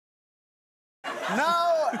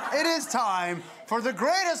Now it is time for the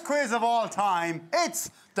greatest quiz of all time. It's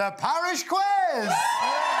the Parish Quiz!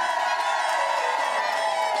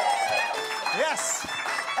 Yes.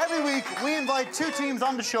 Every week, we invite two teams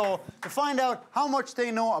on the show to find out how much they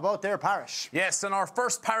know about their parish. Yes, and our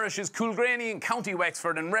first parish is Coolgreany in County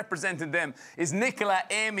Wexford, and representing them is Nicola,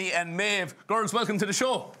 Amy and Maeve. Girls, welcome to the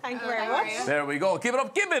show. Thank you very much. There we go. Give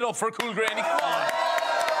it up for Coolgreany. Come on.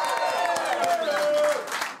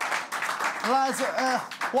 Lads,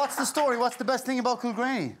 what's the story? What's the best thing about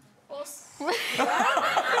Coolgreany? Okay.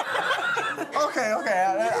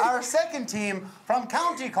 Our second team from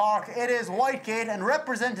County Cork, it is Whitegate, and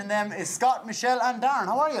representing them is Scott, Michelle and Darren.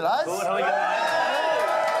 How are you, lads? Good, how are you?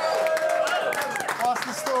 What's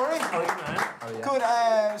the story? How are you, man? Good.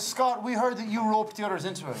 Scott, we heard that you roped the others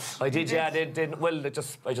into it. I did, yeah.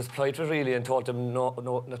 I just played for it really and told them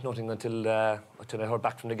nothing until I heard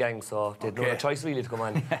back from the gang, so they had no choice really to come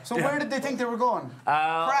on. So where did they think they were going?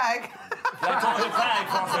 Prague.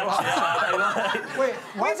 Wait,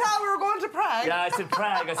 We thought we were going to Prague. Yeah, I said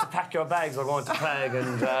Prague. I said pack your bags. We're going to Prague,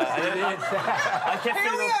 and I kept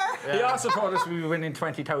Here we are. Yeah. He also told us we were winning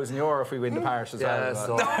 €20,000 if we win the parish as well.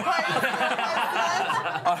 So.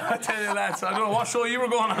 I tell you, lads, I don't know what show you were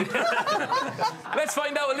going on. Let's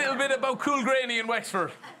find out a little bit about Coolgreany in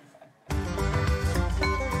Wexford.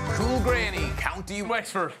 Coolgreany, County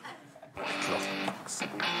Wexford.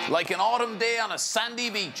 Like an autumn day on a sandy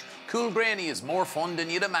beach, Coolgreany is more fun than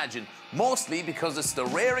you'd imagine, mostly because it's the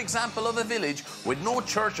rare example of a village with no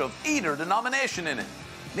church of either denomination in it.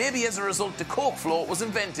 Maybe as a result, the Coke float was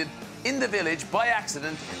invented in the village by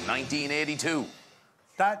accident in 1982.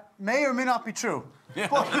 that may or may not be true. Yeah.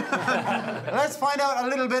 But let's find out a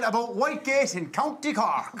little bit about Whitegate in County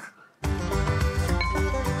Cork.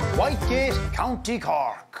 Whitegate, County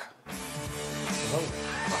Cork.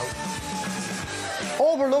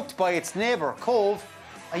 Overlooked by its neighbour, Cove,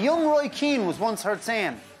 a young Roy Keane was once heard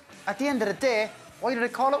saying, "At the end of the day, why do they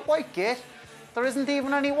call it Whitegate? There isn't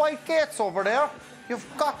even any white gates over there. You've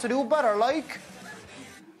got to do better, like."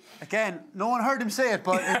 Again, no one heard him say it,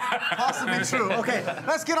 but it's possibly true. Okay,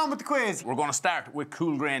 let's get on with the quiz. We're going to start with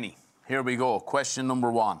Coolgreany. Here we go. Question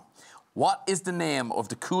number 1. What is the name of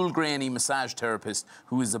the Coolgreany massage therapist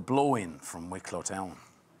who is a blow-in from Wicklow Town?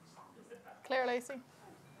 Claire Lacey.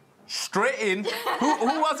 Straight in.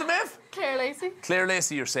 Who was it, Maeve? Claire Lacey. Claire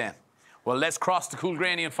Lacey, you're saying. Well, let's cross to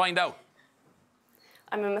Coolgreany and find out.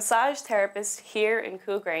 I'm a massage therapist here in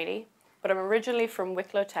Coolgreany, but I'm originally from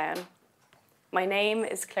Wicklow Town. My name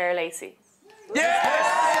is Claire Lacey. Yes!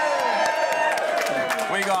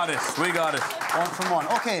 We got it. We got it. 1 from 1.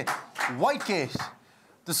 Okay, Whitegate.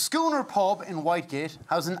 The Schooner pub in Whitegate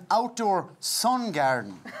has an outdoor sun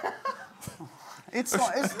garden. It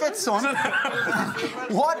gets sun.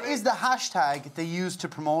 What is the hashtag they use to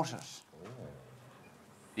promote it?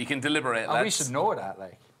 You can deliberate, lads. And we should know that,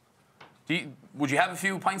 like. Would you have a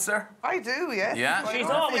few pints there? I do, yes. Yeah? She's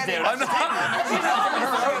always there. I'm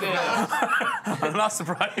not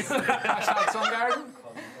surprised. Hashtag Sun Garden?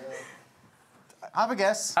 Have a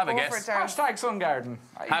guess. Have a guess. Hashtag Sun Garden.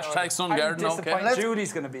 Hashtag Sun Garden, okay.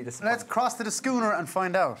 Judy's going to be disappointed. Let's cross to the Schooner and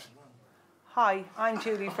find out. Hi, I'm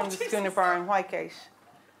Judy from the Schooner Bar in Whitegate.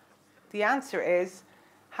 The answer is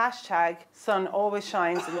hashtag sun always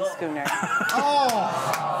shines in the schooner.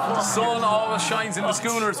 Sun always shines in the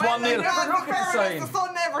Schooner. It's 1-0. The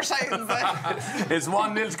sun never shines. It's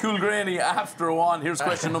 1-0 to Coolgreany after 1. Here's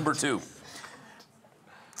question number 2.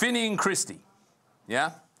 Finian Christie.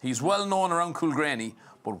 Yeah? He's well known around Coolgreany,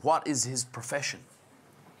 but what is his profession?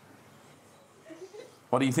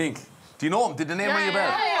 What do you think? Do you know him? Did the name ring a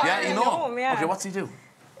bell? Yeah, you know him? Yeah. Okay, what's he do?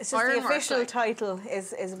 It's just the official title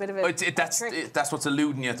is a bit of a trick. That's what's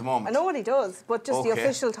eluding you at the moment. I know what he does, but just the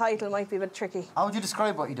official title might be a bit tricky. How would you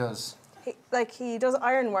describe what he does? He does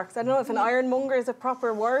ironworks. I don't know if an ironmonger is a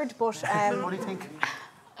proper word, but... What do you think?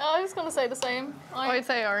 I was going to say the same. I'd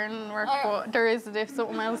say ironwork, but there is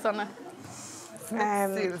something else on it.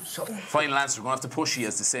 Final answer. We're going to have to push you,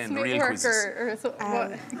 as they say in the real quizzes. Or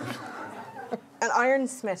something. An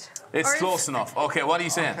ironsmith. It's close enough. Okay, what are you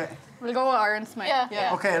saying? We'll go with ironsmith.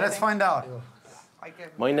 Yeah. Okay, let's find out.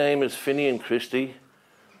 My name is Finian Christie.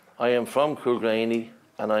 I am from Coolgreany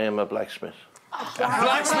and I am a blacksmith.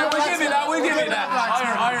 Blacksmith, we'll give you that,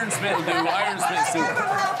 Ironsmith will do, Ironsmith too.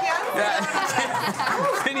 Yeah.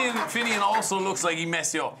 Finian also looks like he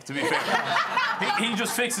messed you up, to be fair. He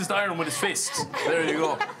just fixes the iron with his fists. There you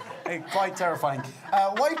go. Hey, quite terrifying.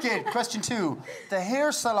 Whitegate, question 2. The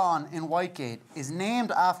hair salon in Whitegate is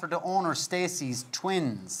named after the owner Stacey's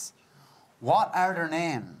twins. What are their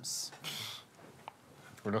names?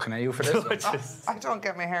 We're looking at you for this. I don't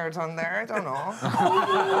get my hair done there. I don't know.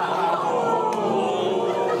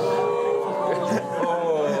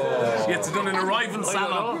 gets it done in a rival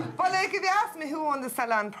salon. Well, like, if you asked me who won the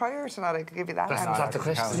salon prior to that, I could give you that That's answer. not the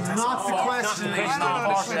question. Not the question. I don't know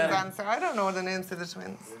the twins' answer. I don't know the names of the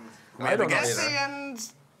twins. I don't know. Essie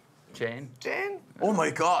and Jane. Jane. Oh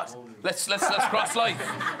my God. Let's cross live.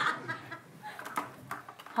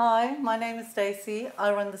 Hi, my name is Stacey.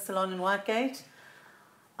 I run the salon in Whitegate.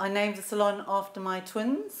 I named the salon after my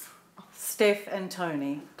twins, Steph and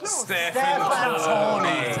Tony. Steph and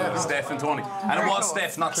Tony. Steph and Tony. And it was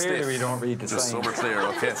Steph, not Clearly Steph. we don't read the Just so sign. we're clear,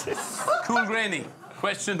 okay. Coolgreany.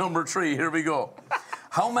 Question number 3. Here we go.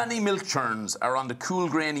 How many milk churns are on the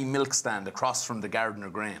Coolgreany milk stand across from the Gardner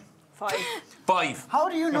Grain? 5. 5. How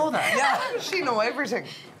do you know that? Yeah. How does she know everything?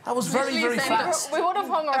 That was very, very fast. We would have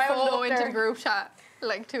hung A around photo though into there. the group chat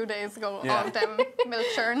like 2 days ago Yeah. of them milk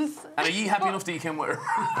churns. And are you happy enough that you came with her?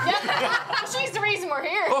 Yeah, and she's the reason we're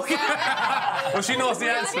here. Okay. Well, she knows the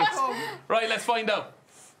answers. Right, let's find out.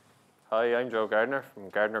 Hi, I'm Joe Gardner from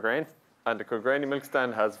Gardner Grain, and the Coolgreany milk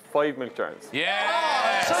stand has 5 milk churns.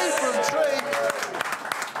 Yeah. 3 from 3.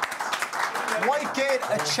 Whitegate,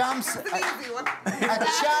 a chance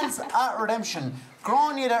at redemption.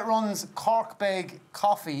 Grania, that runs Cork Beg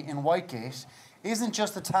Coffee in Whitegate, isn't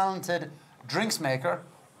just a talented drinks maker.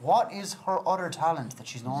 What is her other talent that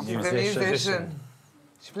she's known for? She's a musician.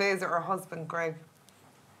 She plays with her husband, Greg.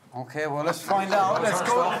 Okay, well, let's find out. Let's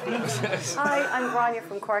go. Hi, I'm Grania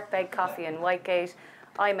from Cork Beg Coffee in Whitegate.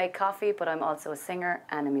 I make coffee, but I'm also a singer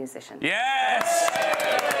and a musician. Yes!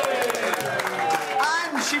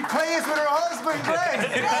 And she plays with her husband, Greg.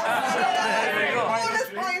 There you go.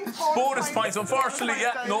 Bonus points. Unfortunately,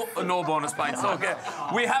 yeah, no bonus points. Okay.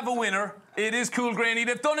 We have a winner. It is Coolgreany.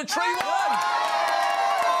 They've done it 3-1.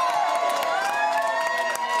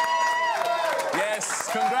 Yes,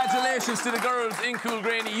 congratulations to the girls in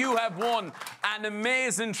Coolgreany. You have won an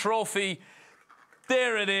amazing trophy.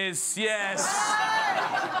 There it is, yes.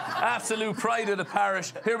 Absolute pride of the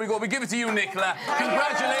parish. Here we go. We give it to you, Nicola.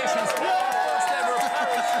 Congratulations. First ever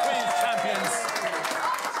Parish Quiz champions.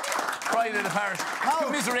 Pride of the parish.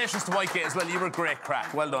 Commiserations to Whitegate as well. You were great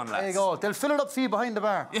crack. Well done, lads. There you go. They'll fill it up for you behind the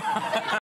bar.